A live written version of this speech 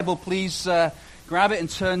Bible, please grab it and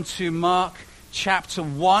turn to Mark chapter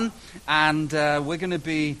 1, and we're going to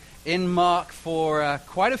be in Mark for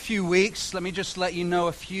quite a few weeks. Let me just let you know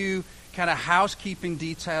a few kind of housekeeping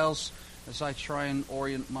details as I try and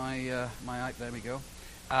orient my there we go,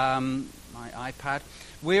 my iPad.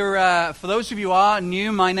 We're for those of you who are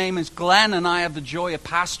new, my name is Glenn, and I have the joy of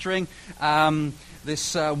pastoring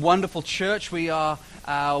this wonderful church. We are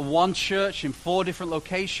one church in 4 different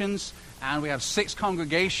locations. And we have 6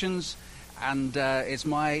 congregations, and it's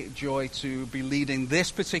my joy to be leading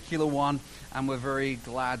this particular one, and we're very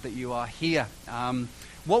glad that you are here.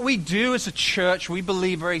 What we do as a church, we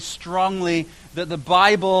believe very strongly that the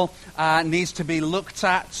Bible needs to be looked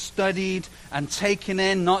at, studied, and taken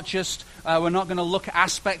in. Not just, we're not going to look at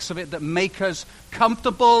aspects of it that make us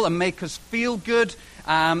comfortable and make us feel good.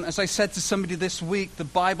 As I said to somebody this week, the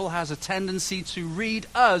Bible has a tendency to read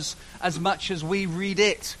us as much as we read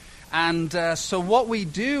it. And so what we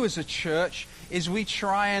do as a church is we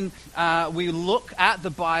try and we look at the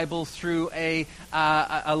Bible through a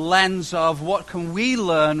lens of what can we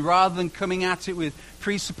learn rather than coming at it with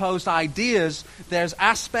presupposed ideas. There's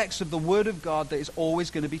aspects of the Word of God that is always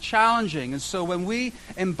going to be challenging. And so when we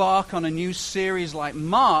embark on a new series like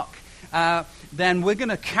Mark, then we're going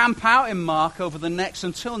to camp out in Mark over the next,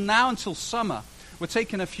 until summer. We're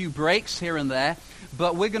taking a few breaks here and there,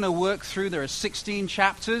 but we're going to work through, there are 16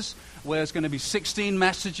 chapters, where there's going to be 16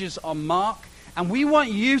 messages on Mark, and we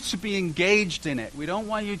want you to be engaged in it. We don't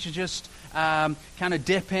want you to just kind of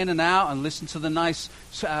dip in and out and listen to the nice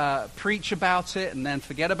preach about it and then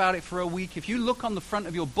forget about it for a week. If you look on the front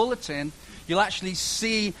of your bulletin, you'll actually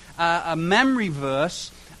see a memory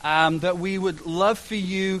verse that we would love for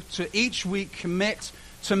you to each week commit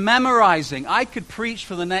to memorizing. I could preach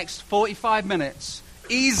for the next 45 minutes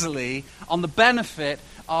easily on the benefit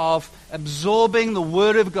of absorbing the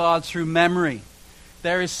Word of God through memory.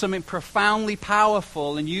 There is something profoundly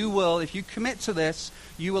powerful, and you will, if you commit to this,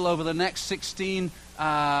 you will over the next 16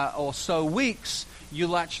 or so weeks,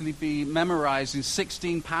 you'll actually be memorizing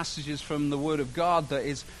 16 passages from the Word of God that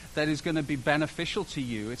is going to be beneficial to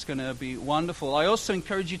you. It's going to be wonderful. I also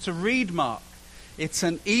encourage you to read Mark. It's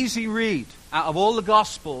an easy read. Out of all the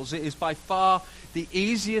Gospels, it is by far the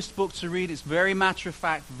easiest book to read. It's very matter of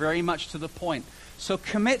fact, very much to the point. So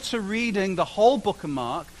commit to reading the whole book of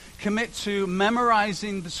Mark. Commit to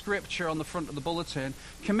memorizing the scripture on the front of the bulletin.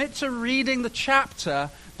 Commit to reading the chapter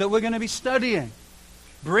that we're going to be studying.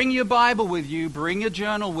 Bring your Bible with you. Bring your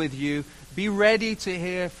journal with you. Be ready to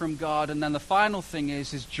hear from God. And then the final thing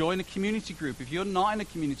is join a community group. If you're not in a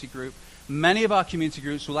community group, many of our community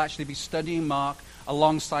groups will actually be studying Mark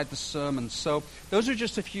alongside the sermons. So those are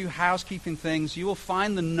just a few housekeeping things. You will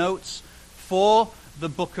find the notes for the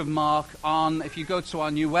book of Mark on, if you go to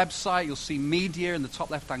our new website, you'll see media in the top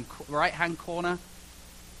right-hand corner.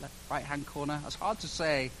 Right-hand corner. That's hard to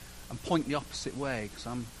say and point the opposite way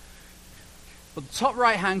but the top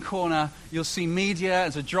right-hand corner, you'll see media.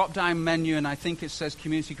 There's a drop-down menu, and I think it says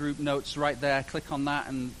community group notes right there. Click on that,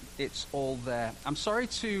 and it's all there. I'm sorry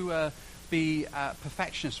to be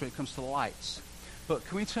perfectionist when it comes to the lights, but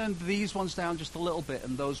can we turn these ones down just a little bit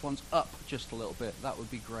and those ones up just a little bit? That would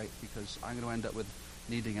be great, because I'm going to end up with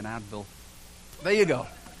needing an Advil. There you go.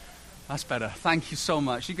 That's better. Thank you so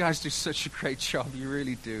much. You guys do such a great job. You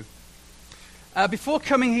really do. Before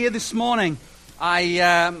coming here this morning,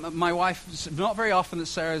 my wife, it's not very often that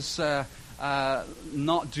Sarah's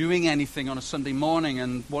not doing anything on a Sunday morning,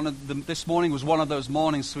 and this morning was one of those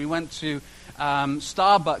mornings. So we went to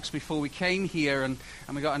Starbucks before we came here, and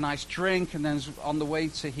we got a nice drink, and then on the way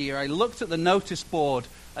to here, I looked at the notice board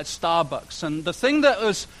at Starbucks, and the thing that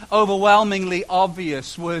was overwhelmingly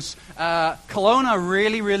obvious was Kelowna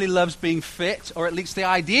really, really loves being fit, or at least the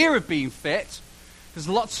idea of being fit. There's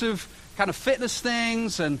lots of kind of fitness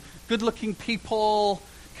things and good-looking people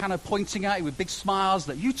kind of pointing at you with big smiles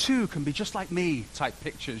that you too can be just like me type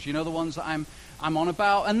pictures. You know, the ones that I'm on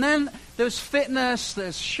about. And then there's fitness,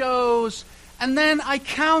 there's shows, and then I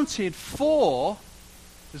counted 4.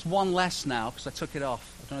 There's one less now because I took it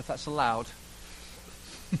off. I don't know if that's allowed.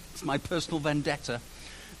 It's my personal vendetta.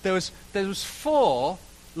 There was 4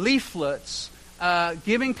 leaflets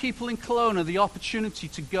giving people in Kelowna the opportunity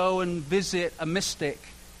to go and visit a mystic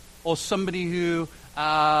or somebody who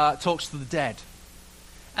talks to the dead.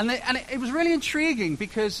 And it was really intriguing,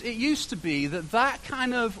 because it used to be that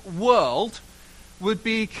kind of world would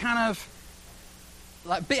be kind of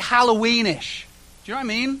like a bit Halloweenish. Do you know what I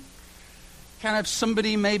mean? Kind of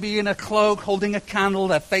somebody maybe in a cloak holding a candle,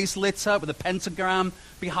 their face lit up with a pentagram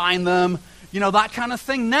behind them. You know, that kind of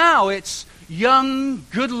thing. Now it's young,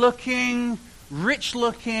 good-looking,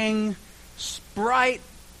 rich-looking, bright,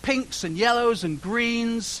 pinks and yellows and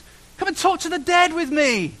greens. Come and talk to the dead with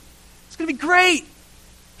me. It's going to be great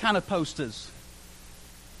kind of posters.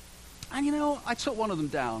 And I took one of them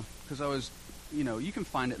down because I was, you can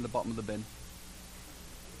find it in the bottom of the bin.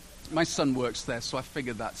 My son works there, so I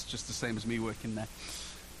figured that's just the same as me working there.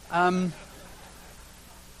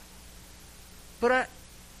 But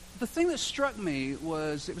the thing that struck me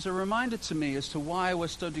was it was a reminder to me as to why we're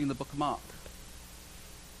studying the book of Mark.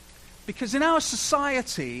 Because in our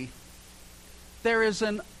society, there is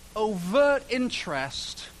an overt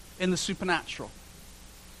interest in the supernatural.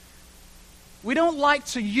 We don't like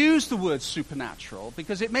to use the word supernatural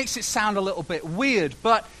because it makes it sound a little bit weird,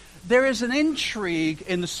 but there is an intrigue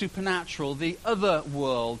in the supernatural, the other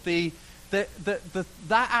world, that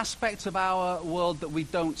aspect of our world that we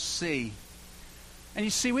don't see. And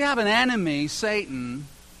you see, we have an enemy, Satan,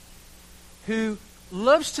 who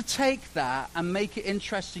loves to take that and make it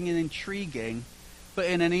interesting and intriguing, but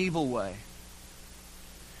in an evil way.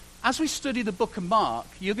 As we study the book of Mark,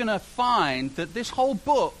 you're going to find that this whole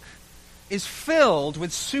book is filled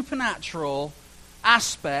with supernatural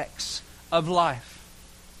aspects of life.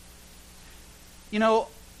 What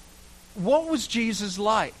was Jesus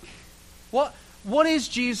like? What is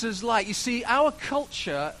Jesus like? You see, our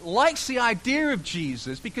culture likes the idea of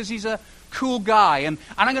Jesus because he's a cool guy. And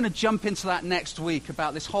I'm going to jump into that next week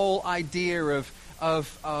about this whole idea of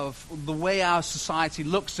the way our society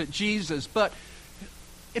looks at Jesus. But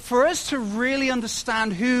for us to really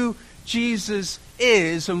understand who Jesus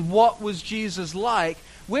is and what was Jesus like,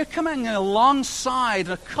 we're coming alongside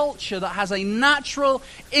a culture that has a natural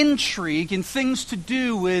intrigue in things to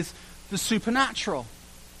do with the supernatural.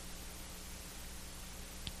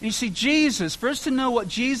 And you see, Jesus, for us to know what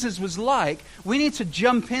Jesus was like, we need to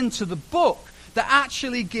jump into the book that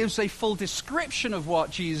actually gives a full description of what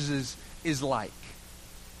Jesus is like.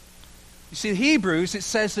 You see, in Hebrews, it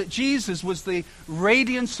says that Jesus was the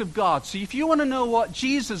radiance of God. So if you want to know what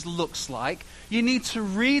Jesus looks like, you need to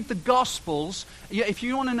read the Gospels. If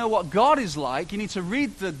you want to know what God is like, you need to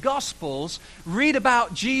read the Gospels, read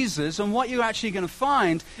about Jesus, and what you're actually going to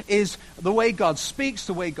find is the way God speaks,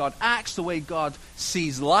 the way God acts, the way God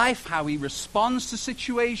sees life, how he responds to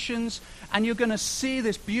situations, and you're going to see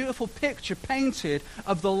this beautiful picture painted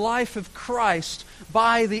of the life of Christ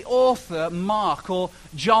by the author Mark, or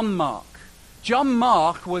John Mark. John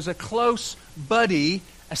Mark was a close buddy,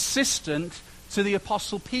 assistant to the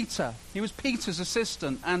Apostle Peter. He was Peter's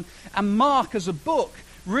assistant. And Mark as a book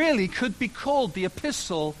really could be called the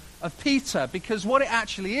Epistle of Peter, because what it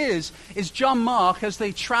actually is John Mark, as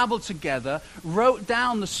they traveled together, wrote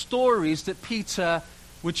down the stories that Peter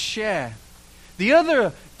would share. The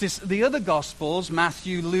other Gospels,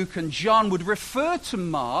 Matthew, Luke, and John, would refer to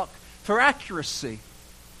Mark for accuracy.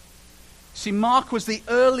 See, Mark was the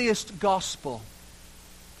earliest gospel.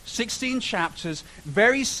 16 chapters,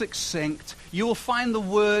 very succinct. You will find the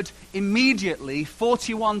word immediately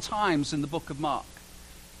 41 times in the book of Mark.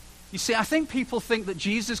 You see, I think people think that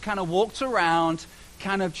Jesus kind of walked around,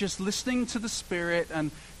 kind of just listening to the Spirit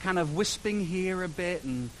and kind of wisping here a bit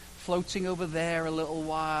and floating over there a little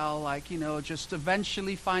while, just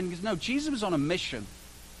eventually finding... No, Jesus was on a mission.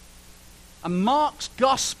 And Mark's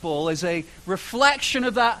gospel is a reflection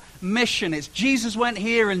of that mission. It's Jesus went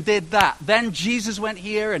here and did that. Then Jesus went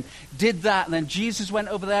here and did that. And then Jesus went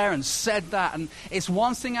over there and said that. And it's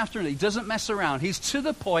one thing after another. He doesn't mess around. He's to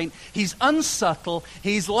the point. He's unsubtle.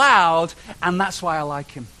 He's loud. And that's why I like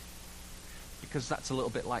him. Because that's a little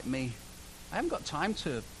bit like me. I haven't got time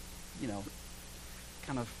to,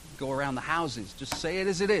 kind of go around the houses. Just say it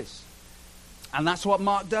as it is. And that's what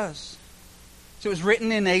Mark does. So it was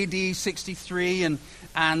written in AD 63, and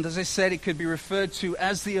as I said, it could be referred to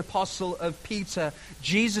as the Apostle of Peter,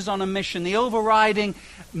 Jesus on a mission. The overriding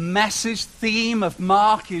message theme of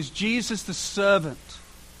Mark is Jesus the servant.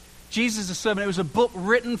 Jesus the servant. It was a book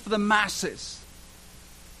written for the masses.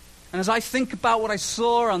 And as I think about what I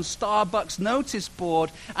saw on Starbucks notice board,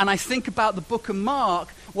 and I think about the book of Mark,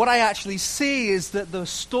 what I actually see is that the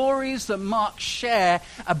stories that Mark share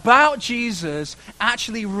about Jesus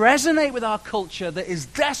actually resonate with our culture that is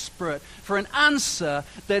desperate for an answer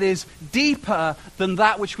that is deeper than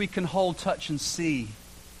that which we can hold, touch, and see.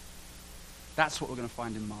 That's what we're going to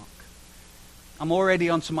find in Mark. I'm already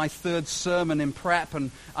onto my third sermon in prep,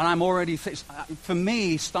 and I'm already, for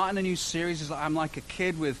me, starting a new series is like I'm like a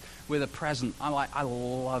kid with a present. I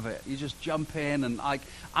love it. You just jump in, and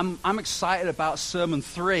I'm excited about sermon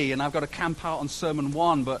 3, and I've got to camp out on sermon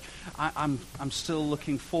 1, but I'm still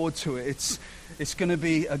looking forward to it. It's going to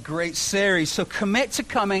be a great series. So commit to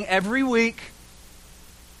coming every week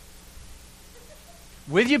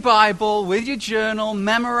with your Bible, with your journal,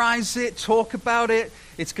 memorize it, talk about it.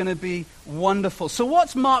 It's going to be wonderful. So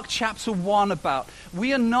what's Mark chapter 1 about?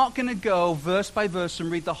 We are not going to go verse by verse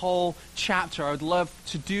and read the whole chapter. I would love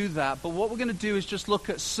to do that. But what we're going to do is just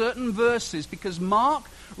look at certain verses because Mark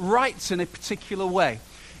writes in a particular way.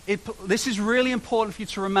 This is really important for you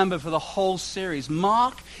to remember for the whole series.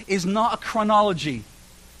 Mark is not a chronology.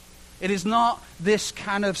 It is not this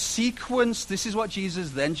kind of sequence. This is what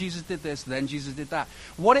Jesus, then Jesus did this, then Jesus did that.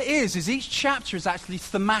 What it is each chapter is actually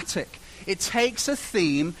thematic. It takes a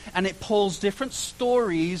theme and it pulls different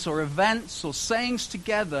stories or events or sayings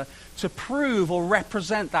together to prove or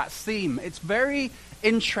represent that theme. It's very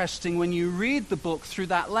interesting when you read the book through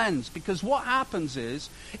that lens, because what happens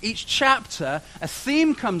is each chapter, a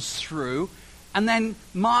theme comes through, and then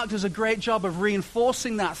Mark does a great job of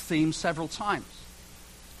reinforcing that theme several times.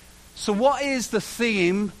 So what is the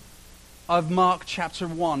theme of Mark chapter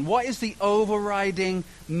 1? What is the overriding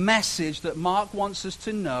message that Mark wants us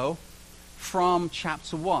to know from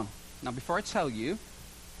chapter 1? Now, before I tell you,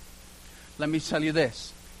 let me tell you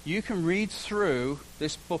this. You can read through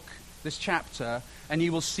this book, this chapter, and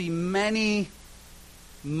you will see many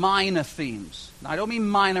minor themes. Now, I don't mean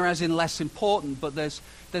minor as in less important, but there's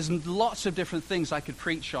lots of different things I could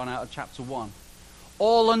preach on out of chapter 1,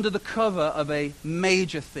 all under the cover of a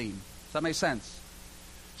major theme. Does that make sense?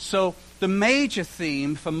 So the major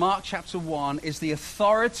theme for Mark chapter 1 is the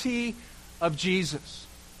authority of Jesus.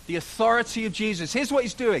 The authority of Jesus. Here's what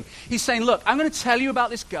he's doing. He's saying, look, I'm going to tell you about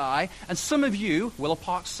this guy, and some of you, Willow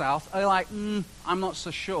Park South, are like, I'm not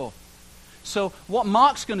so sure. So what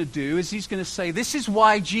Mark's going to do is he's going to say, this is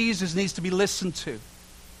why Jesus needs to be listened to.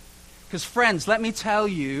 Because friends, let me tell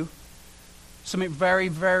you something very,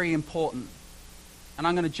 very important. And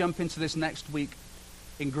I'm going to jump into this next week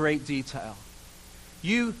in great detail.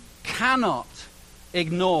 You cannot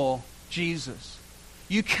ignore Jesus.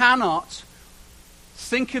 You cannot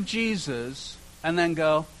think of Jesus and then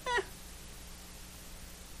go,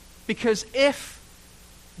 Because if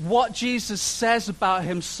what Jesus says about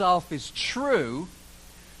himself is true,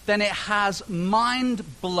 then it has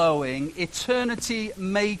mind-blowing,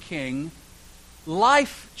 eternity-making,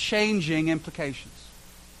 life-changing implications.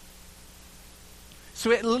 So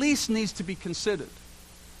it at least needs to be considered.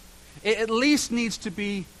 It at least needs to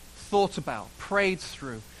be thought about, prayed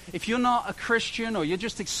through. If you're not a Christian or you're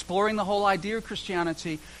just exploring the whole idea of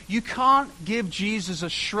Christianity, you can't give Jesus a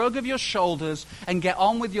shrug of your shoulders and get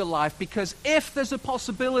on with your life, because if there's a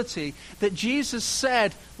possibility that Jesus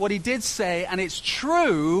said what he did say and it's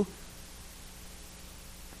true,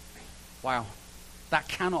 wow, that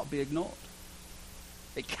cannot be ignored.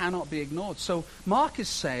 It cannot be ignored. So Mark is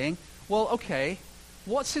saying, well, okay,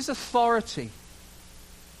 what's his authority?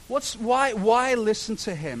 Why listen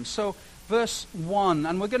to him? So verse 1,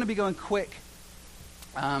 and we're going to be going quick,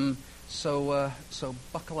 so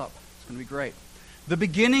buckle up. It's going to be great. The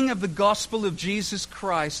beginning of the gospel of Jesus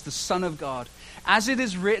Christ, the Son of God. As it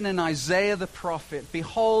is written in Isaiah the prophet,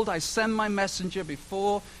 behold, I send my messenger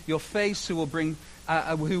before your face who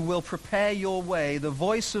will prepare your way, the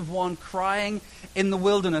voice of one crying in the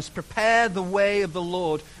wilderness, prepare the way of the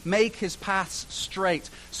Lord, make his paths straight.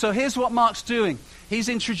 So here's what Mark's doing. He's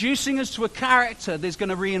introducing us to a character that's going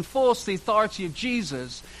to reinforce the authority of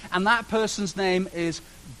Jesus, and that person's name is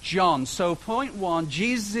John. So point 1,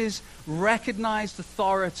 Jesus' recognized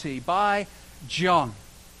authority by John.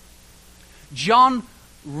 John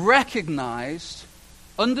recognized,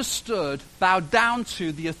 understood, bowed down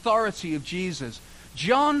to the authority of Jesus.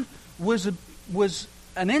 John was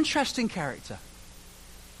an interesting character.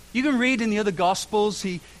 You can read in the other Gospels,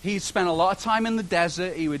 he spent a lot of time in the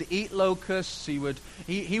desert. He would eat locusts. He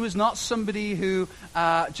was not somebody who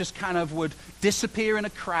just kind of would disappear in a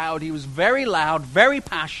crowd. He was very loud, very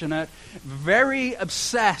passionate, very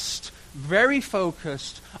obsessed, very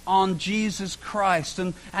focused on Jesus Christ.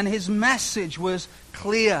 And his message was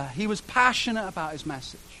clear. He was passionate about his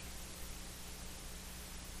message.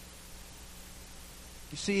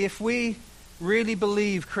 You see, if we really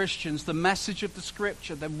believe, Christians, the message of the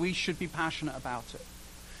Scripture, then we should be passionate about it.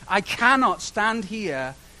 I cannot stand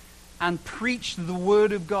here and preach the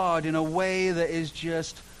Word of God in a way that is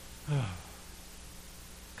just,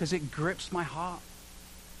 because it grips my heart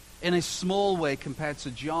in a small way compared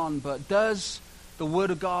to John. But does the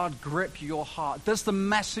Word of God grip your heart? Does the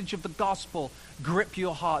message of the gospel grip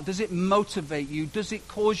your heart? Does it motivate you? Does it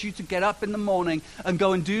cause you to get up in the morning and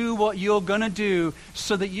go and do what you're going to do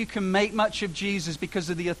so that you can make much of Jesus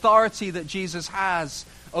because of the authority that Jesus has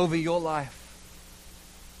over your life?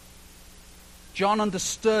 John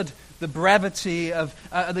understood the brevity of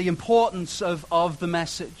the importance of the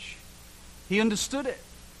message. He understood it,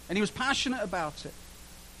 and he was passionate about it.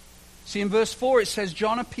 See, in verse 4 it says,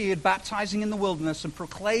 John appeared baptizing in the wilderness and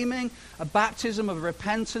proclaiming a baptism of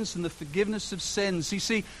repentance and the forgiveness of sins. You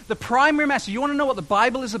see, the primary message, you want to know what the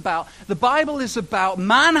Bible is about? The Bible is about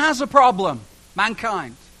man has a problem,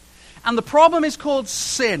 mankind. And the problem is called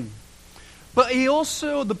sin. But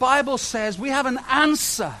the Bible says we have an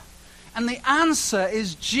answer. And the answer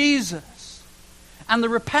is Jesus. And the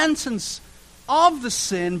repentance of the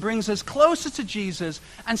sin brings us closer to Jesus.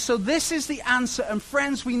 And so this is the answer. And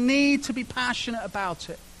friends, we need to be passionate about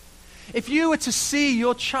it. If you were to see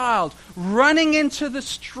your child running into the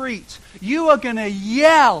street, you are going to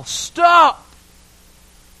yell, "Stop!"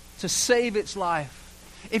 to save its life.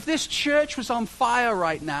 If this church was on fire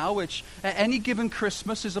right now, which at any given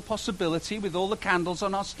Christmas is a possibility with all the candles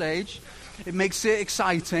on our stage, it makes it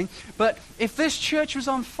exciting. But if this church was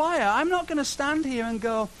on fire, I'm not going to stand here and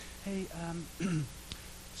go, "Hey,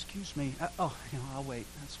 excuse me. I'll wait.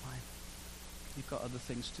 That's fine. You've got other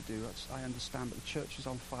things to do. I understand, but the church is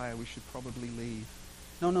on fire. We should probably leave."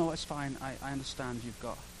 No, it's fine. I understand. You've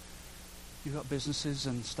got businesses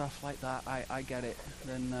and stuff like that. I get it.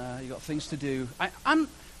 Then you've got things to do. I'm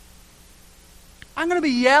going to be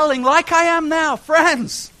yelling like I am now.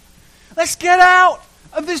 Friends, let's get out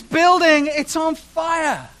of this building. It's on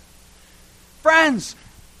fire. Friends,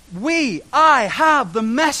 I have the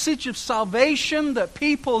message of salvation that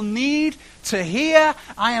people need to hear.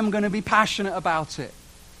 I am going to be passionate about it.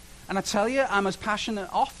 And I tell you, I'm as passionate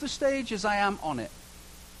off the stage as I am on it.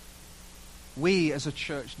 We as a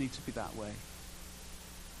church need to be that way.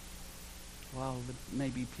 Well,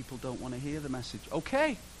 maybe people don't want to hear the message.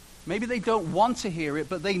 Okay. Maybe they don't want to hear it,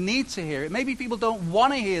 but they need to hear it. Maybe people don't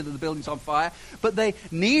want to hear that the building's on fire, but they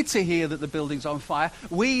need to hear that the building's on fire.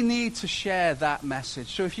 We need to share that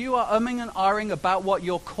message. So if you are umming and ahhing about what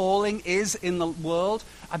your calling is in the world,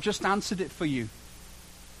 I've just answered it for you.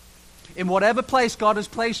 In whatever place God has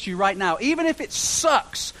placed you right now, even if it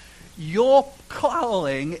sucks, your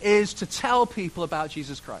calling is to tell people about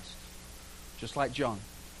Jesus Christ. Just like John.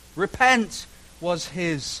 Repent was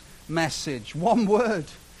his message. One word.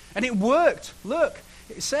 And it worked. Look,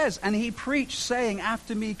 it says, "And he preached, saying,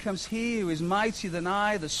 After me comes he who is mightier than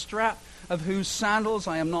I, the strap of whose sandals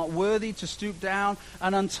I am not worthy to stoop down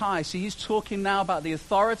and untie." See, he's talking now about the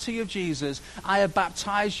authority of Jesus. "I have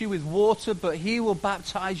baptized you with water, but he will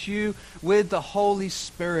baptize you with the Holy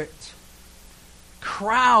Spirit."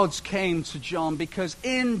 Crowds came to John because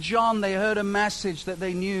in John they heard a message that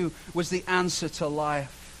they knew was the answer to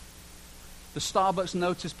life. The Starbucks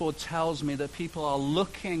notice board tells me that people are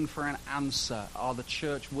looking for an answer. Are the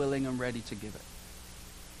church willing and ready to give it?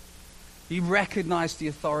 He recognized the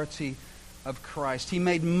authority of Christ. He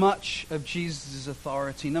made much of Jesus'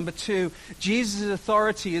 authority. Number 2, Jesus'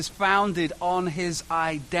 authority is founded on his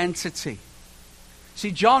identity.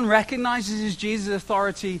 See, John recognizes Jesus'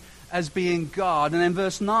 authority as being God. And in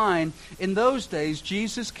verse 9, "In those days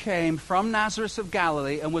Jesus came from Nazareth of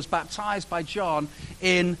Galilee and was baptized by John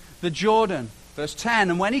in the Jordan." Verse 10,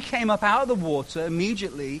 "And when he came up out of the water,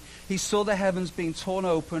 immediately he saw the heavens being torn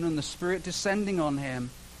open and the Spirit descending on him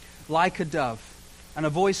like a dove. And a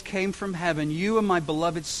voice came from heaven, 'You are my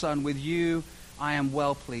beloved Son, with you I am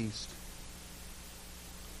well pleased.'"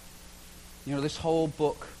 You know, this whole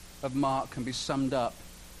book of Mark can be summed up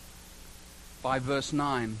by verse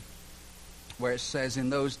 9. Where it says,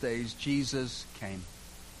 "In those days, Jesus came."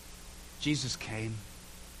 Jesus came.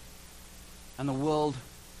 And the world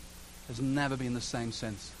has never been the same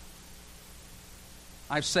since.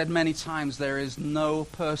 I've said many times there is no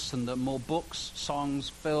person that more books, songs,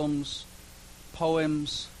 films,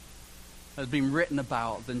 poems has been written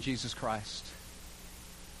about than Jesus Christ.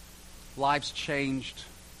 Lives changed.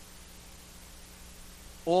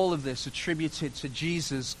 All of this attributed to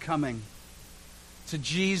Jesus coming. To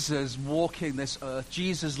Jesus walking this earth,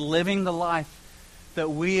 Jesus living the life that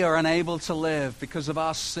we are unable to live because of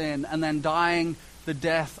our sin, and then dying the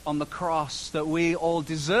death on the cross that we all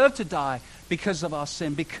deserve to die because of our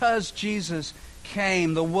sin. Because Jesus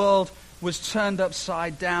came, the world was turned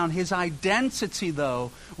upside down. His identity,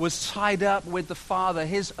 though, was tied up with the Father.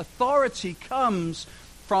 His authority comes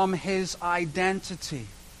from his identity.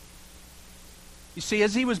 You see,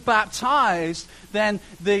 as he was baptized, then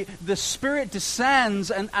the Spirit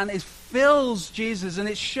descends and it fills Jesus. And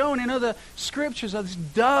it's shown in other scriptures of this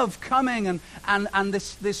dove coming and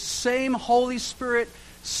this same Holy Spirit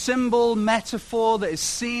symbol, metaphor that is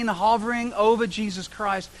seen hovering over Jesus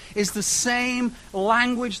Christ is the same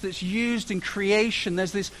language that's used in creation.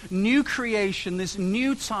 There's this new creation, this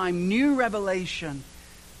new time, new revelation.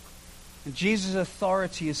 And Jesus'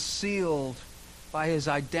 authority is sealed by his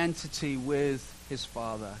identity with his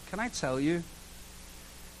Father. Can I tell you,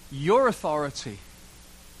 your authority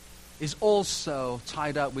is also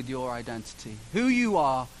tied up with your identity. Who you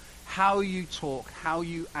are, how you talk, how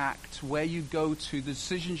you act, where you go to, the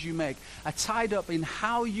decisions you make are tied up in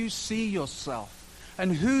how you see yourself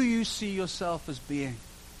and who you see yourself as being.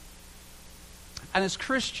 And as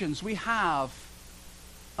Christians, we have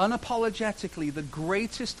unapologetically the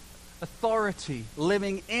greatest authority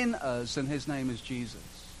living in us, and his name is Jesus.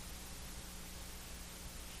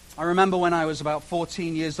 I remember when I was about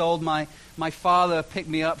 14 years old, my father picked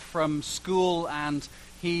me up from school, and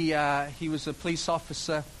he was a police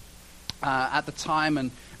officer at the time,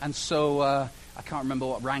 and so I can't remember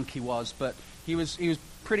what rank he was, but he was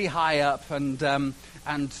pretty high up, and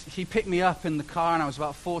he picked me up in the car, and I was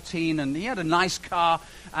about 14, and he had a nice car,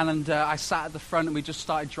 and I sat at the front, and we just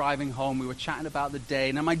started driving home. We were chatting about the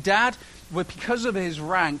day. Now, my dad, because of his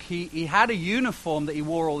rank, he had a uniform that he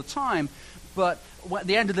wore all the time, but at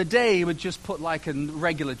the end of the day, he would just put like a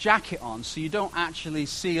regular jacket on, so you don't actually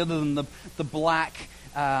see, other than the black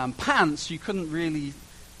pants, you couldn't really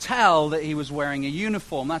tell that he was wearing a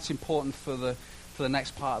uniform. That's important for the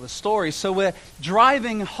next part of the story. So we're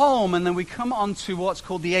driving home, and then we come onto what's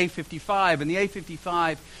called the A55, and the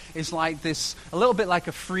A55 is like this, a little bit like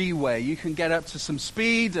a freeway. You can get up to some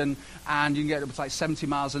speed, and you can get up to like 70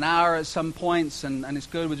 miles an hour at some points, and it's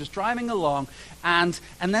good. We're just driving along, and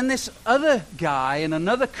then this other guy in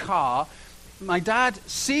another car, my dad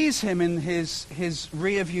sees him in his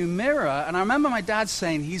rear view mirror, and I remember my dad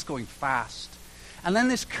saying, he's going fast. And then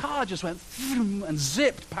this car just went and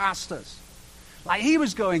zipped past us. Like, he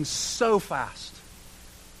was going so fast.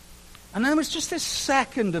 And then there was just this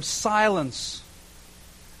second of silence.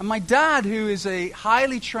 And my dad, who is a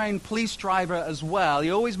highly trained police driver as well, he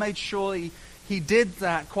always made sure he did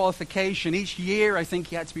that qualification. Each year, I think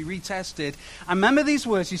he had to be retested. I remember these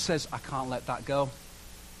words. He says, I can't let that go.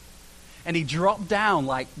 And he dropped down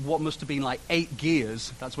like what must have been like 8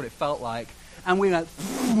 gears. That's what it felt like. And we went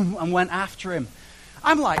and went after him.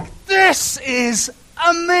 I'm like, this is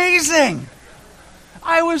amazing.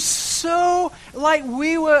 I was so, like,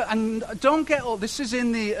 we were, and don't get all, this is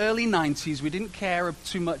in the early 90s. We didn't care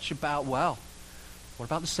too much about, well, what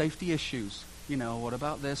about the safety issues? You know, what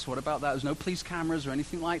about this? What about that? There's no police cameras or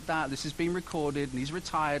anything like that. This is being recorded, and he's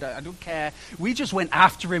retired. I don't care. We just went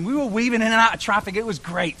after him. We were weaving in and out of traffic. It was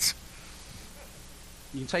great.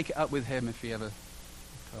 You can take it up with him if he ever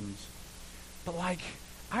comes. But, like,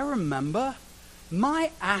 I remember my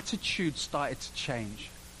attitude started to change.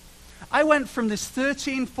 I went from this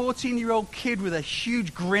 13, 14-year-old kid with a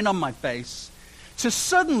huge grin on my face to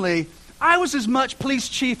suddenly, I was as much police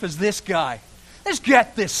chief as this guy. Let's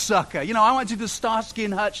get this sucker. You know, I went to do the Starsky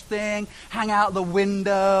and Hutch thing, hang out the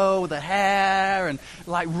window, the hair, and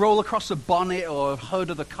like roll across the bonnet or hood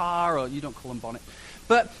of the car, or you don't call them bonnet.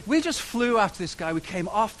 But we just flew after this guy. We came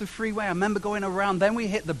off the freeway. I remember going around. Then we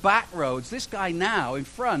hit the back roads. This guy now in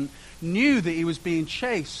front knew that he was being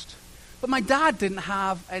chased. But my dad didn't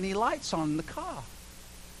have any lights on in the car.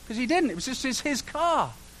 Because he didn't. It was just his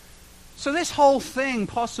car. So this whole thing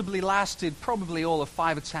possibly lasted probably all of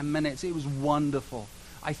 5 or 10 minutes. It was wonderful.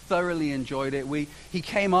 I thoroughly enjoyed it. He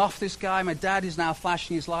came off this guy. My dad is now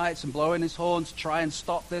flashing his lights and blowing his horn to try and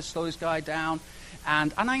stop this, slow this guy down.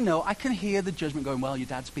 And I know, I can hear the judgment going, well, your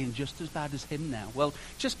dad's being just as bad as him now. Well,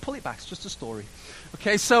 just pull it back. It's just a story.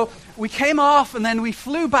 Okay, so we came off, and then we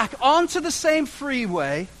flew back onto the same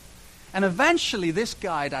freeway. And eventually, this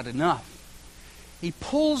guy had enough. He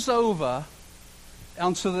pulls over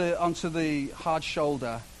onto the hard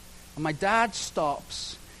shoulder, and my dad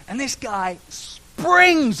stops, and this guy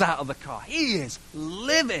springs out of the car. He is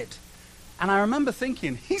livid. And I remember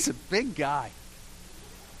thinking, he's a big guy.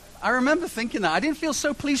 I remember thinking that. I didn't feel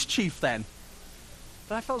so police chief then.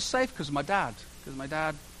 But I felt safe because of my dad. Because my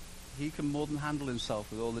dad, he can more than handle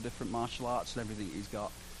himself with all the different martial arts and everything he's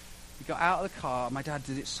got. He got out of the car. My dad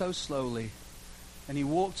did it so slowly. And he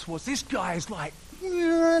walked towards, this guy is like,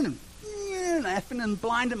 effing and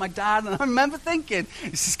blind at my dad. And I remember thinking,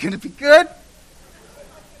 this is going to be good.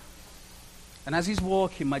 And as he's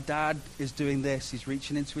walking, my dad is doing this. He's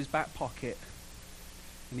reaching into his back pocket.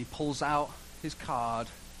 And he pulls out his card.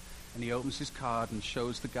 And he opens his card and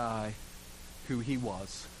shows the guy who he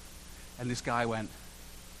was. And this guy went.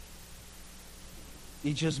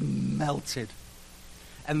 He just melted.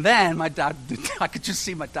 And then my dad, I could just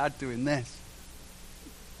see my dad doing this.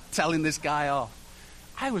 Telling this guy off.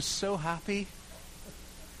 I was so happy.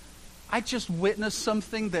 I just witnessed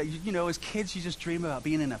something that, you know, as kids you just dream about,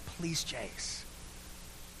 being in a police chase.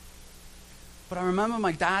 But I remember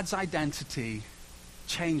my dad's identity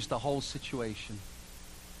changed the whole situation.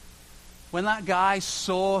 When that guy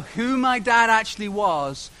saw who my dad actually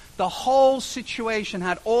was, the whole situation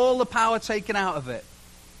had all the power taken out of it.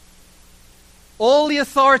 All the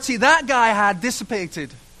authority that guy had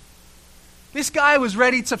dissipated. This guy was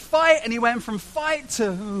ready to fight, and he went from fight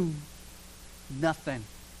to nothing.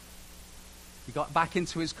 He got back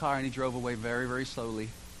into his car and he drove away very, very slowly.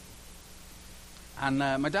 And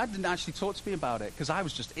my dad didn't actually talk to me about it because I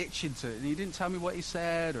was just itching to. And he didn't tell me what he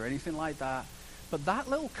said or anything like that. But that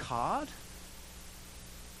little card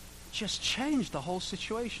just changed the whole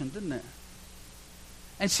situation, didn't it?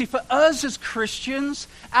 And see, for us as Christians,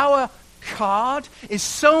 our card is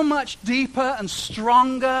so much deeper and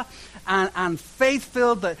stronger and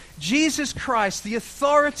faith-filled that Jesus Christ, the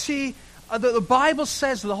authority that the Bible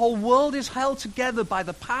says the whole world is held together by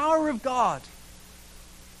the power of God.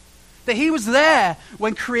 That he was there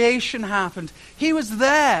when creation happened. He was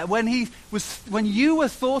there when you were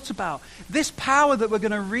thought about. This power that we're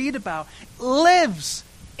going to read about lives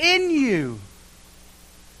in you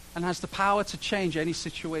and has the power to change any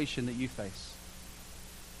situation that you face.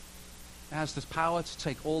 It has this power to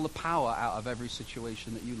take all the power out of every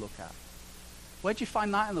situation that you look at. Where do you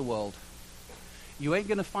find that in the world? You ain't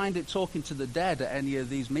going to find it talking to the dead at any of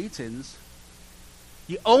these meetings.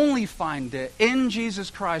 You only find it in Jesus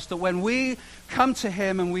Christ, that when we come to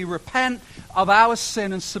him and we repent of our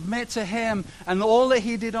sin and submit to him and all that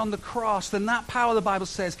he did on the cross, then that power, the Bible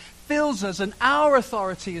says, fills us and our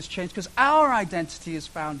authority is changed because our identity is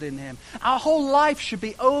found in him. Our whole life should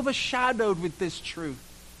be overshadowed with this truth.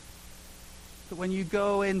 That when you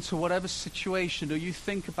go into whatever situation or you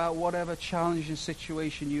think about whatever challenging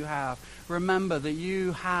situation you have, remember that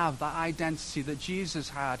you have that identity that Jesus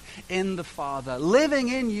had in the Father, living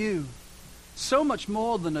in you, so much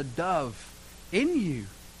more than a dove in you.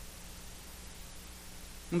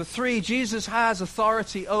 Number 3, Jesus has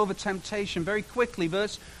authority over temptation. Very quickly,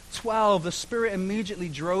 verse 12, the Spirit immediately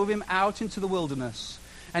drove him out into the wilderness.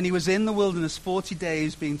 And he was in the wilderness 40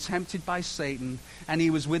 days being tempted by Satan, and he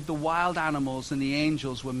was with the wild animals, and the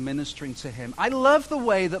angels were ministering to him. I love the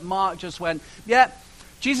way that Mark just went,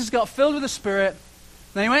 Jesus got filled with the Spirit,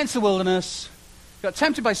 then he went into the wilderness, got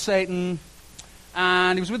tempted by Satan,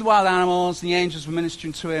 and he was with the wild animals, and the angels were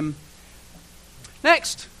ministering to him.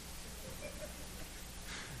 Next.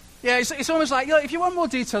 Yeah, it's almost like, if you want more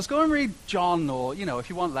details, go and read John or, if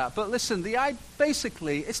you want that. But listen,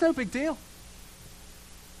 basically, it's no big deal.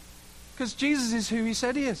 Because Jesus is who he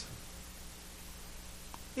said he is.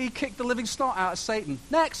 He kicked the living snot out of Satan.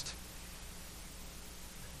 Next.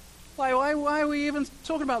 Why are we even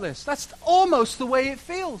talking about this? That's almost the way it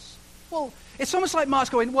feels. Well, it's almost like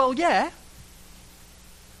Mark's going, what do you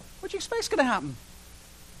expect's going to happen?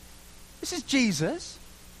 This is Jesus,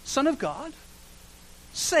 Son of God,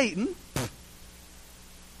 Satan.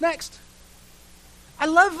 Next. I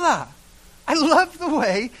love that. I love the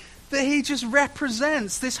way that he just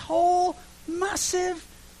represents this whole massive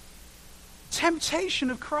temptation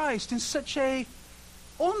of Christ in such a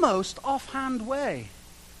almost offhand way.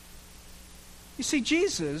 You see,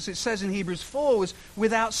 Jesus, it says in Hebrews 4, was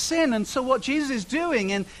without sin. And so what Jesus is doing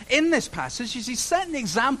in this passage is he's setting an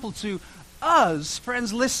example to us.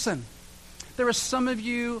 Friends, listen. There are some of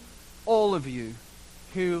you, all of you,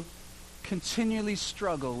 who continually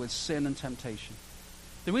struggle with sin and temptation.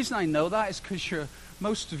 The reason I know that is because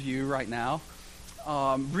most of you right now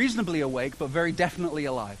are reasonably awake, but very definitely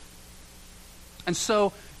alive. And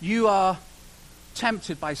so you are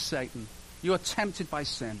tempted by Satan. You are tempted by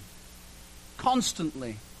sin.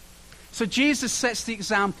 Constantly. So Jesus sets the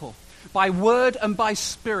example. By word and by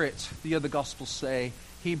spirit, the other Gospels say,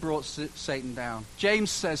 he brought Satan down.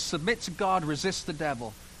 James says, submit to God, resist the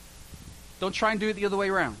devil. Don't try and do it the other way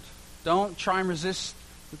around. Don't try and resist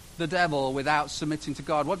the devil without submitting to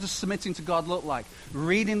God. What does submitting to God look like?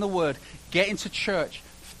 Reading the Word, getting to church,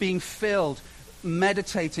 being filled,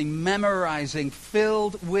 meditating, memorizing,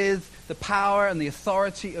 filled with the power and the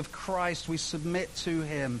authority of Christ. We submit to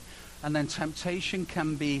him. And then temptation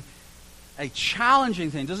can be a challenging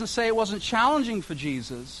thing. It doesn't say it wasn't challenging for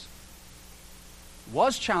Jesus. It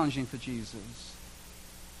was challenging for Jesus.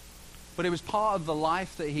 But it was part of the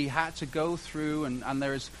life that he had to go through, and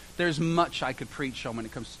there's much I could preach on when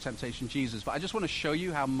it comes to temptation Jesus. But I just want to show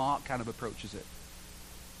you how Mark kind of approaches it.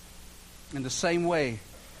 In the same way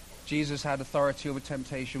Jesus had authority over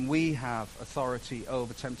temptation, we have authority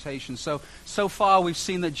over temptation. So far we've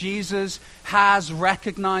seen that Jesus has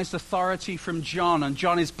recognized authority from John, and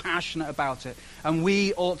John is passionate about it. And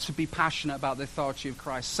we ought to be passionate about the authority of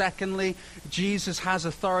Christ. Secondly, Jesus has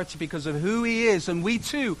authority because of who he is, and we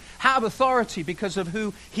too have authority because of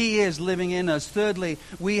who he is living in us. Thirdly,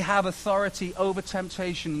 we have authority over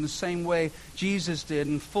temptation in the same way Jesus did.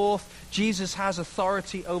 And fourth, Jesus has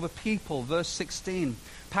authority over people. Verse 16.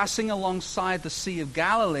 Passing alongside the Sea of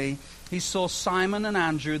Galilee, he saw Simon and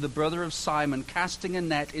Andrew, the brother of Simon, casting a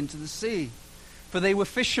net into the sea, for they were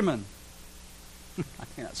fishermen. I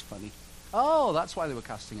think that's funny. Oh, that's why they were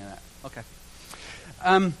casting a net. Okay.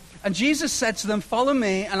 And Jesus said to them, "Follow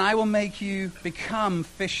me, and I will make you become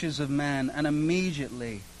fishers of men." And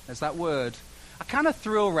immediately, there's that word. I kind of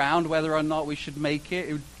threw around whether or not we should make it.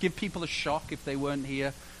 It would give people a shock if they weren't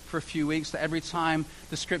here for a few weeks, that every time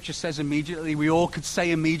the scripture says immediately, we all could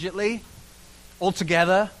say immediately, all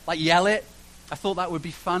together, like yell it. I thought that would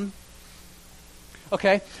be fun.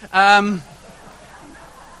 Okay.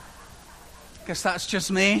 Guess that's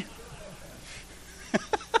just me.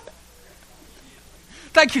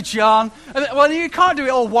 Thank you, John. Well, you can't do it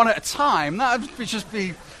all one at a time.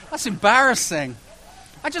 That's embarrassing.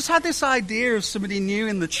 I just had this idea of somebody new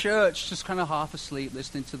in the church, just kind of half asleep,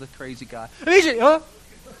 listening to the crazy guy. Immediately, huh?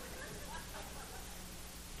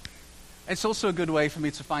 It's also a good way for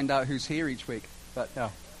me to find out who's here each week. But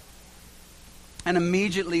no. And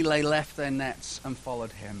immediately they left their nets and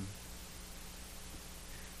followed him.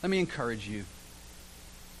 Let me encourage you.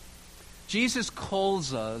 Jesus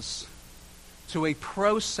calls us to a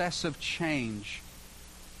process of change.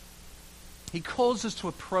 He calls us to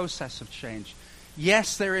a process of change.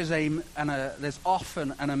 Yes, there's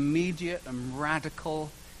often an immediate and radical,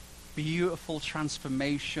 beautiful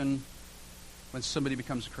transformation when somebody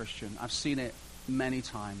becomes a Christian. I've seen it many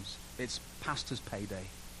times. It's pastor's payday.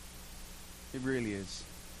 It really is.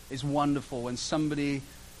 It's wonderful when somebody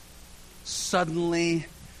suddenly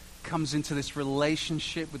comes into this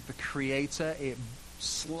relationship with the Creator. It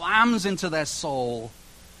slams into their soul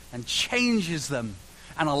and changes them.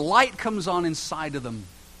 And a light comes on inside of them.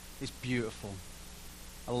 It's beautiful.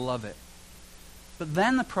 I love it. But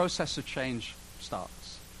then the process of change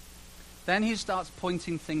starts. Then he starts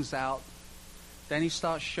pointing things out. Then he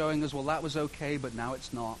starts showing us, well, that was okay, but now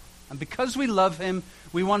it's not. And because we love him,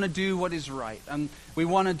 we want to do what is right. And we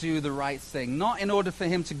want to do the right thing. Not in order for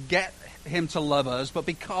him to get him to love us, but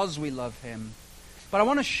because we love him. But I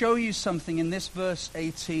want to show you something in this verse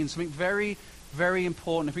 18, something very, very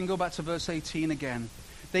important. If we can go back to verse 18 again.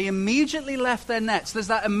 They immediately left their nets. There's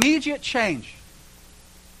that immediate change.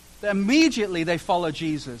 Immediately they follow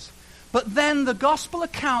Jesus. But then the gospel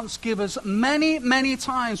accounts give us many, many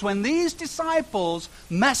times when these disciples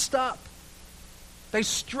messed up. They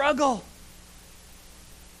struggle.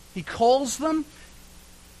 He calls them.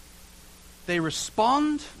 They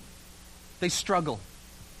respond. They struggle.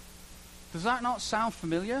 Does that not sound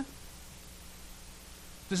familiar?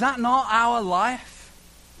 Does that not our life?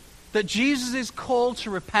 That Jesus' call to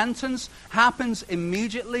repentance happens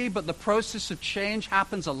immediately, but the process of change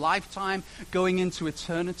happens a lifetime going into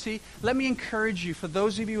eternity. Let me encourage you, for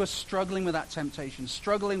those of you who are struggling with that temptation,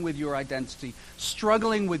 struggling with your identity,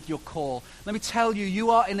 struggling with your call, let me tell you,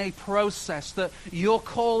 you are in a process that your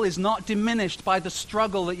call is not diminished by the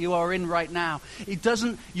struggle that you are in right now.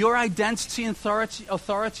 Your identity and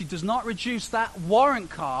authority does not reduce that warrant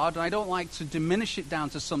card. I don't like to diminish it down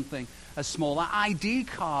to something as small. That ID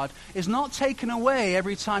card is not taken away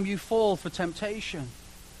every time you fall for temptation.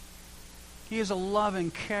 He is a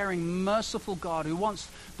loving, caring, merciful God who wants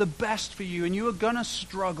the best for you, and you are going to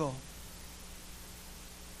struggle.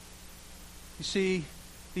 You see,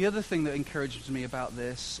 the other thing that encourages me about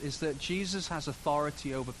this is that Jesus has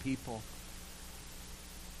authority over people.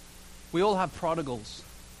 We all have prodigals.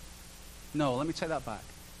 No, let me take that back.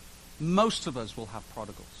 Most of us will have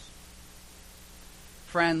prodigals.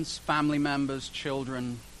 Friends, family members,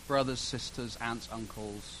 children, brothers, sisters, aunts,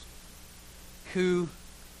 uncles, who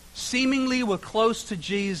seemingly were close to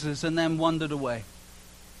Jesus and then wandered away.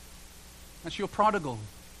 That's your prodigal.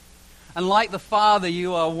 And like the Father,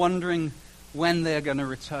 you are wondering when they're going to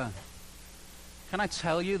return. Can I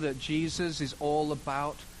tell you that Jesus is all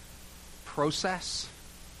about process?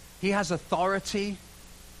 He has authority.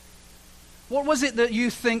 What was it that you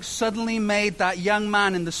think suddenly made that young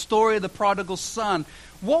man in the story of the prodigal son?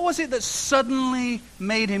 What was it that suddenly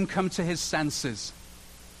made him come to his senses?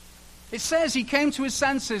 It says he came to his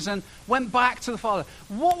senses and went back to the Father.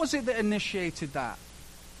 What was it that initiated that?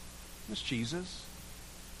 It's Jesus.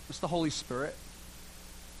 It's the Holy Spirit.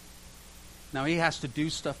 Now, he has to do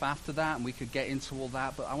stuff after that, and we could get into all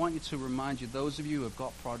that, but I want you to remind you, those of you who have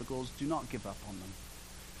got prodigals, do not give up on them.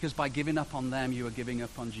 Because by giving up on them, you are giving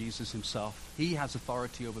up on Jesus himself. He has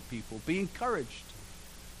authority over people. Be encouraged.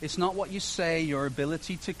 It's not what you say, your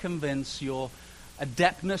ability to convince, your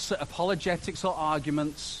adeptness at apologetics or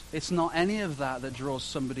arguments. It's not any of that that draws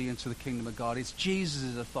somebody into the kingdom of God. It's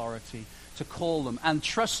Jesus' authority to call them. And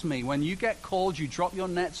trust me, when you get called, you drop your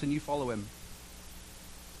nets and you follow him.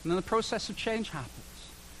 And then the process of change happens.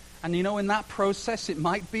 And in that process, it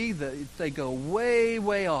might be that they go way,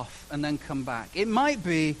 way off and then come back. It might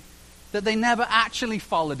be that they never actually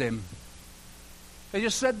followed him. They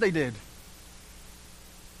just said they did.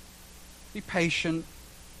 Be patient.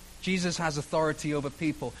 Jesus has authority over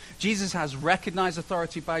people. Jesus has recognized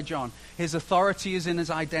authority by John. His authority is in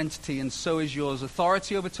his identity, and so is yours.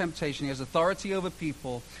 Authority over temptation. He has authority over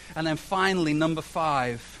people. And then finally, number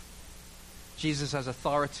 5, Jesus has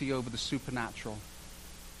authority over the supernatural.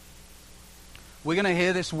 We're going to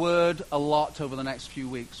hear this word a lot over the next few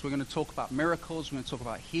weeks. We're going to talk about miracles. We're going to talk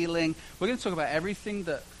about healing. We're going to talk about everything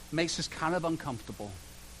that makes us kind of uncomfortable.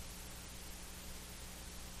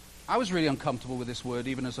 I was really uncomfortable with this word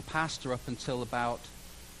even as a pastor up until about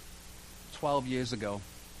 12 years ago.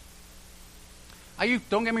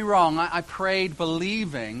 Don't get me wrong, I prayed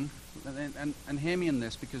believing, and hear me in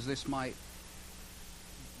this because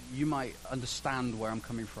you might understand where I'm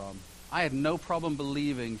coming from. I had no problem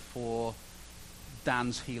believing for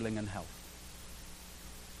Dan's healing and health.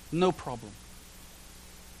 No problem.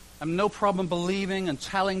 I have no problem believing and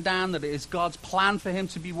telling Dan that it is God's plan for him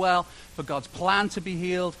to be well, for God's plan to be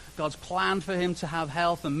healed, God's plan for him to have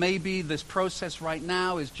health, and maybe this process right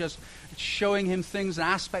now is just showing him things and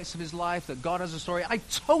aspects of his life, that God has a story. I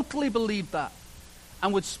totally believed that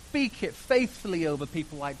and would speak it faithfully over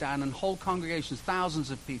people like Dan and whole congregations,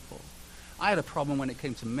 thousands of people. I had a problem when it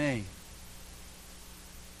came to me.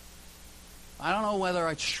 I don't know whether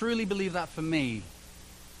I truly believe that for me.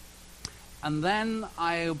 And then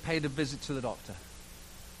I paid a visit to the doctor.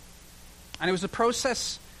 And it was a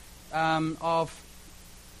process I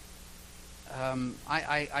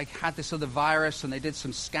had this other virus, and they did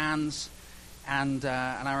some scans. And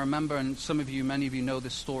I remember, and many of you know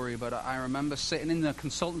this story, but I remember sitting in the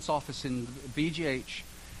consultant's office in VGH,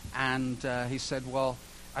 and he said, well,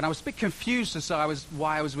 and I was a bit confused as to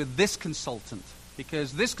why I was with this consultant.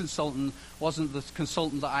 Because this consultant wasn't the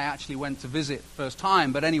consultant that I actually went to visit first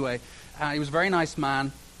time. But anyway, he was a very nice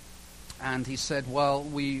man. And he said, well,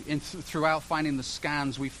 throughout finding the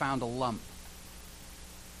scans, we found a lump.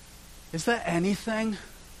 Is there anything?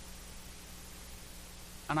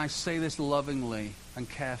 And I say this lovingly and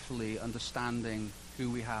carefully, understanding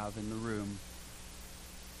who we have in the room.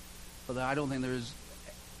 But I don't think there is...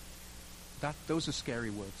 Those are scary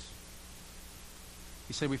words.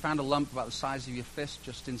 He said, we found a lump about the size of your fist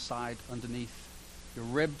just inside, underneath your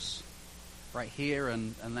ribs, right here.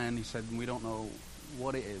 And then he said, we don't know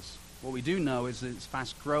what it is. What we do know is that it's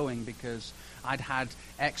fast growing, because I'd had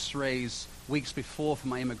x-rays weeks before for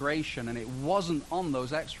my immigration, and it wasn't on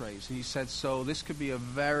those x-rays. And he said, so this could be a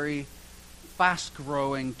very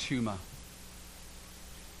fast-growing tumor,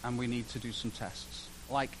 and we need to do some tests.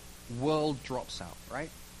 Like, world drops out, right?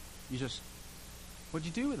 What do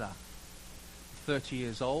you do with that? 30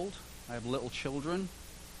 years old, I have little children,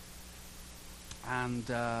 and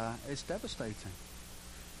it's devastating.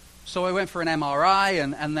 So I went for an MRI,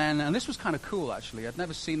 and this was kind of cool, actually. I'd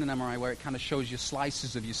never seen an MRI where it kind of shows you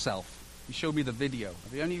slices of yourself. You showed me the video.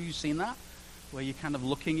 Have any of you seen that? Where you're kind of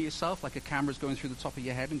looking at yourself, like a camera's going through the top of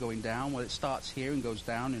your head and going down, where it starts here and goes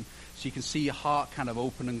down, and so you can see your heart kind of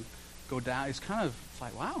open and go down. It's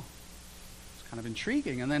like, wow. Kind of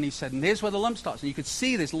intriguing. And then he said, and here's where the lump starts. And you could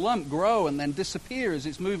see this lump grow and then disappear as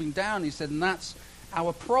it's moving down. He said, and that's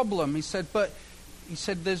our problem. He said,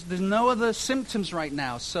 there's no other symptoms right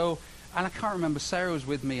now. So, and I can't remember, Sarah was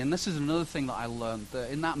with me, and this is another thing that I learned, that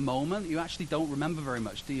in that moment, you actually don't remember very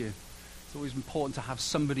much, do you? It's always important to have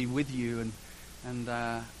somebody with you. And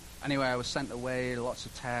anyway, I was sent away, lots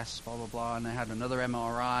of tests, blah, blah, blah, and I had another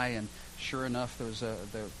MRI, and sure enough,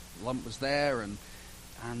 the lump was there, and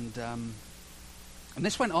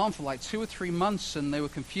this went on for like 2 or 3 months, and they were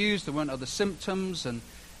confused. There weren't other symptoms, and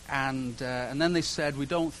then they said, we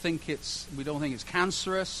don't think it's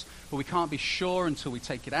cancerous, but we can't be sure until we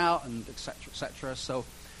take it out, and et cetera, et cetera. So,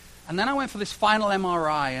 and then I went for this final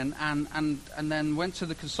MRI, and then went to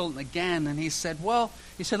the consultant again, and he said,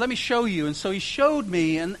 let me show you. And so he showed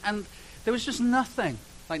me, and there was just nothing,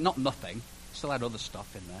 like not nothing. Still had other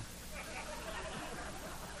stuff in there.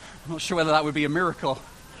 I'm not sure whether that would be a miracle.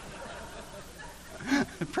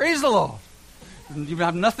 Praise the Lord. You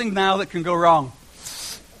have nothing now that can go wrong.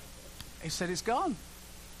 He said, it's gone.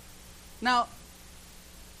 Now,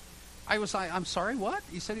 I was like, I'm sorry, what?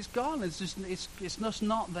 He said, it's gone. It's just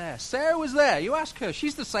not there. Sarah was there. You ask her.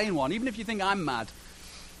 She's the sane one, even if you think I'm mad.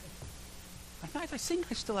 I think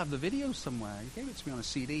I still have the video somewhere. He gave it to me on a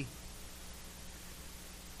CD.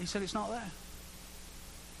 He said, it's not there.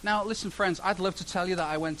 Now, listen, friends, I'd love to tell you that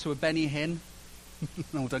I went to a Benny Hinn.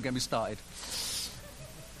 No, don't get me started.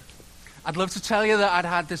 I'd love to tell you that I'd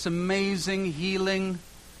had this amazing healing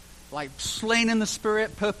like slain in the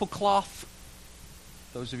Spirit, purple cloth.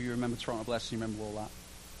 Those of you who remember Toronto Blessing, you remember all that.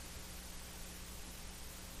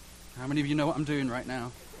 How many of you know what I'm doing right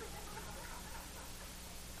now?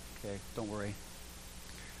 Okay, don't worry.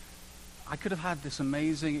 I could have had this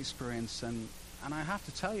amazing experience, and I have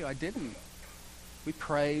to tell you, I didn't. We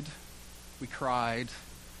prayed, we cried,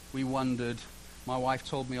 we wondered. My wife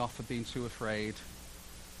told me off for being too afraid.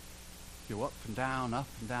 Go up and down, up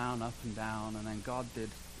and down, up and down, and then God did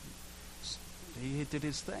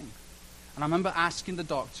his thing. And I remember asking the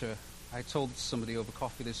doctor, I told somebody over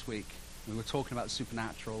coffee this week, we were talking about the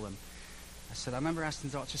supernatural, and I remember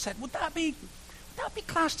asking the doctor, I said, would that be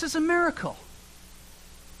classed as a miracle?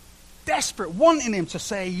 Desperate, wanting him to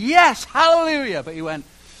say, yes, hallelujah. But he went,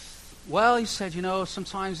 well, he said,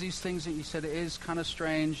 sometimes these things that you said, it is kind of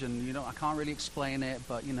strange, and, I can't really explain it,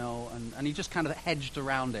 but, and he just kind of hedged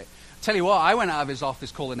around it. Tell you what, I went out of his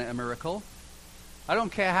office calling it a miracle. I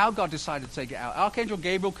don't care how God decided to take it out. Archangel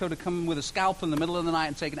Gabriel could have come with a scalpel in the middle of the night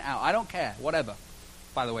and taken it out. I don't care, whatever.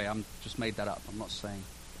 By the way, I'm just made that up. I'm not saying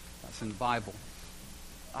that's in the Bible.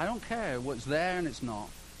 I don't care what's there and it's not.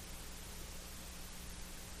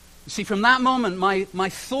 You see, from that moment, my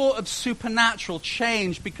thought of supernatural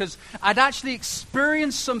changed because I'd actually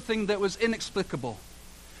experienced something that was inexplicable.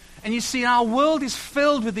 And you see, our world is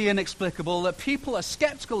filled with the inexplicable that people are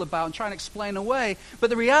skeptical about and trying to explain away.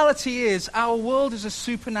 But the reality is, our world is a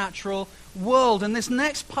supernatural world. And this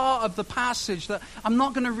next part of the passage that I'm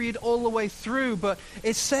not going to read all the way through, but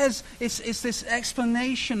it says, it's this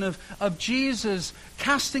explanation of Jesus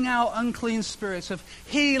casting out unclean spirits, of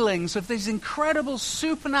healings, of these incredible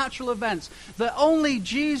supernatural events that only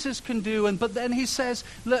Jesus can do. But then he says,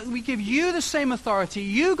 look, we give you the same authority.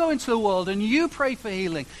 You go into the world and you pray for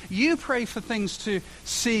healing. You pray for things to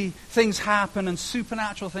see things happen and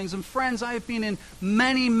supernatural things. And friends, I have been in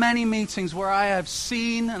many, many meetings where I have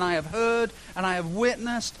seen and I have heard and I have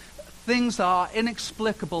witnessed things that are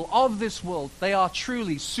inexplicable of this world. They are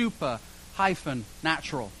truly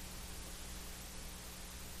super-natural.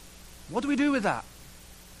 What do we do with that?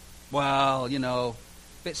 Well, a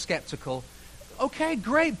bit skeptical. Okay,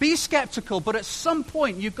 great, be skeptical, but at some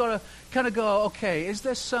point you've got to kind of go, okay, is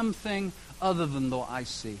there something other than what I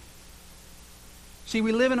see? See,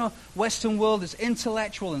 we live in a Western world that's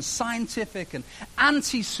intellectual and scientific and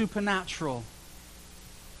anti-supernatural.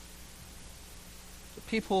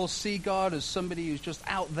 People see God as somebody who's just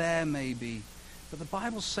out there maybe. But the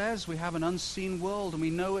Bible says we have an unseen world and we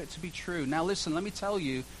know it to be true. Now listen, let me tell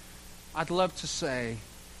you, I'd love to say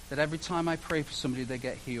that every time I pray for somebody, they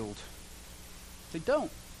get healed. They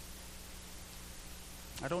don't.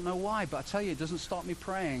 I don't know why, but I tell you, it doesn't stop me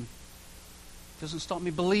praying. It doesn't stop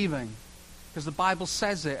me believing. Because the Bible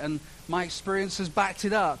says it, and my experience has backed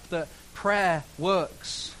it up, that prayer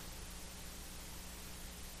works.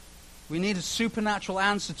 We need a supernatural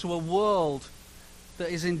answer to a world that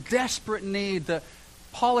is in desperate need, that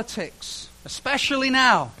politics, especially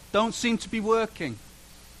now, don't seem to be working.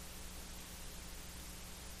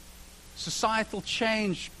 Societal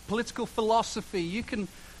change, political philosophy, you can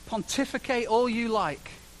pontificate all you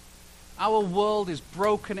like. Our world is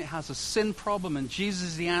broken, it has a sin problem, and Jesus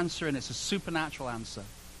is the answer, and it's a supernatural answer.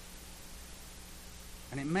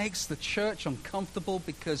 And it makes the church uncomfortable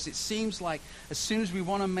because it seems like as soon as we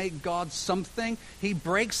want to make God something, he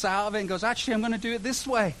breaks out of it and goes, actually, I'm going to do it this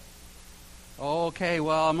way. Okay,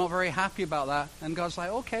 well, I'm not very happy about that. And God's like,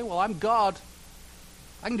 okay, well, I'm God.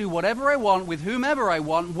 I can do whatever I want, with whomever I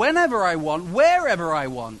want, whenever I want, wherever I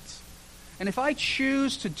want. And if I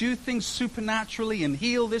choose to do things supernaturally and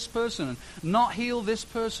heal this person and not heal this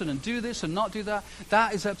person and do this and not do that,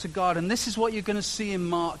 that is up to God. And this is what you're going to see in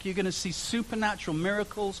Mark. You're going to see supernatural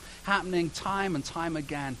miracles happening time and time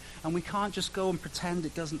again. And we can't just go and pretend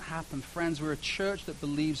it doesn't happen. Friends, we're a church that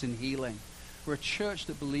believes in healing. We're a church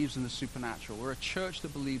that believes in the supernatural. We're a church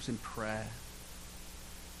that believes in prayer.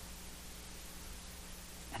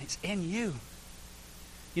 And it's in you.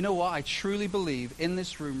 You know what? I truly believe in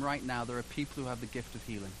this room right now there are people who have the gift of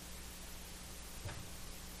healing.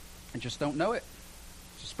 And just don't know it.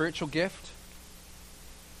 It's a spiritual gift.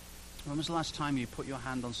 When was the last time you put your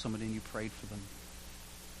hand on somebody and you prayed for them?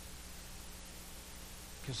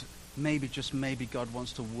 Because maybe, just maybe, God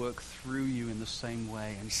wants to work through you in the same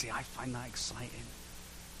way. And you see, I find that exciting.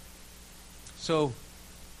 So,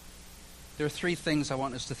 there are 3 things I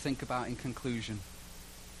want us to think about in conclusion.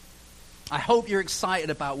 I hope you're excited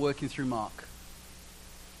about working through Mark.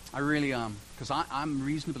 I really am, because I'm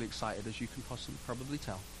reasonably excited, as you can probably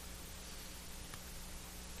tell.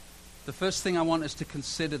 The first thing I want us to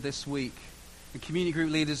consider this week, and community group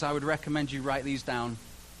leaders, I would recommend you write these down.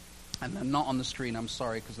 And they're not on the screen, I'm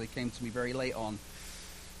sorry, because they came to me very late on.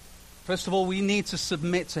 First of all, we need to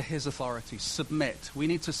submit to his authority. Submit. We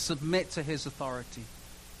need to submit to his authority.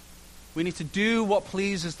 We need to do what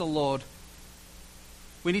pleases the Lord.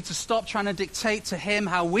 We need to stop trying to dictate to him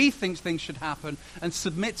how we think things should happen and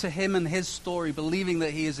submit to him and his story, believing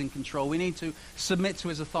that he is in control. We need to submit to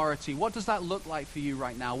his authority. What does that look like for you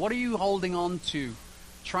right now? What are you holding on to,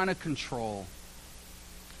 trying to control?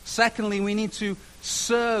 Secondly, we need to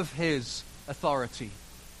serve his authority.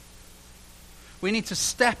 We need to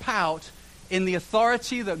step out in the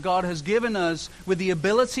authority that God has given us, with the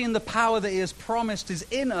ability and the power that he has promised is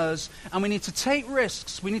in us, and we need to take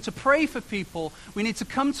risks. We need to pray for people. We need to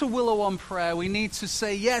come to Willow on prayer. We need to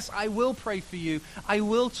say, yes, I will pray for you. I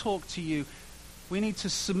will talk to you. We need to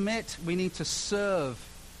submit. We need to serve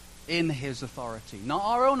in his authority. Not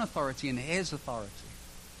our own authority, in his authority.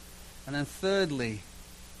 And then thirdly,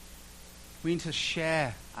 we need to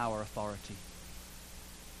share our authority.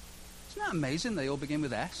 Isn't that amazing? They all begin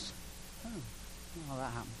with S. Oh, how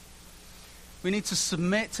that happened. We need to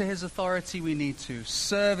submit to his authority. We need to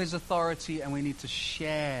serve his authority. And we need to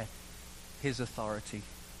share his authority.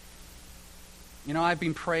 You know, I've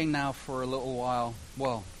been praying now for a little while.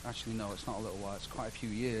 Well, actually, no, it's not a little while. It's quite a few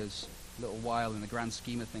years. A little while in the grand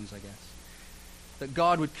scheme of things, I guess. That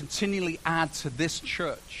God would continually add to this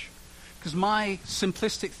church. Because my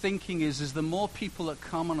simplistic thinking is the more people that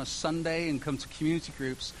come on a Sunday and come to community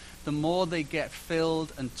groups, the more they get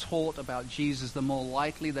filled and taught about Jesus, the more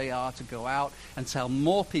likely they are to go out and tell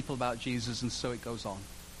more people about Jesus, and so it goes on.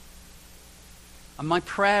 And my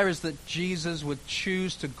prayer is that Jesus would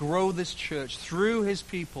choose to grow this church through his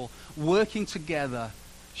people, working together,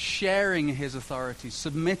 sharing his authority,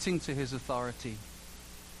 submitting to his authority,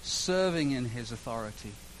 serving in his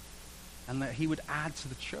authority, and that he would add to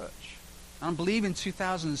the church. And I believe in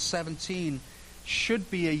 2017 should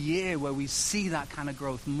be a year where we see that kind of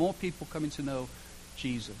growth. More people coming to know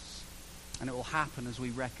Jesus. And it will happen as we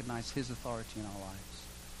recognize his authority in our lives.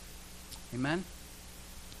 Amen?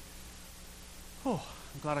 Oh,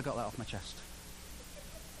 I'm glad I got that off my chest.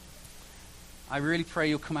 I really pray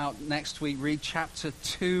you'll come out next week, read chapter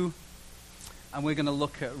 2, and we're going to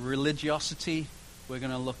look at religiosity, we're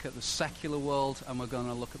going to look at the secular world, and we're going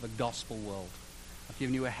to look at the gospel world. I've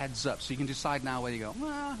given you a heads up, so you can decide now whether you go,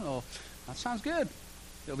 oh, that sounds good.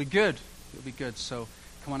 It'll be good. It'll be good. So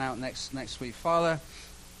come on out next week. Father,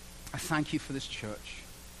 I thank you for this church.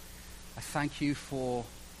 I thank you for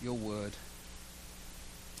your word.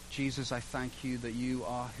 Jesus, I thank you that you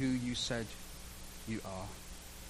are who you said you are.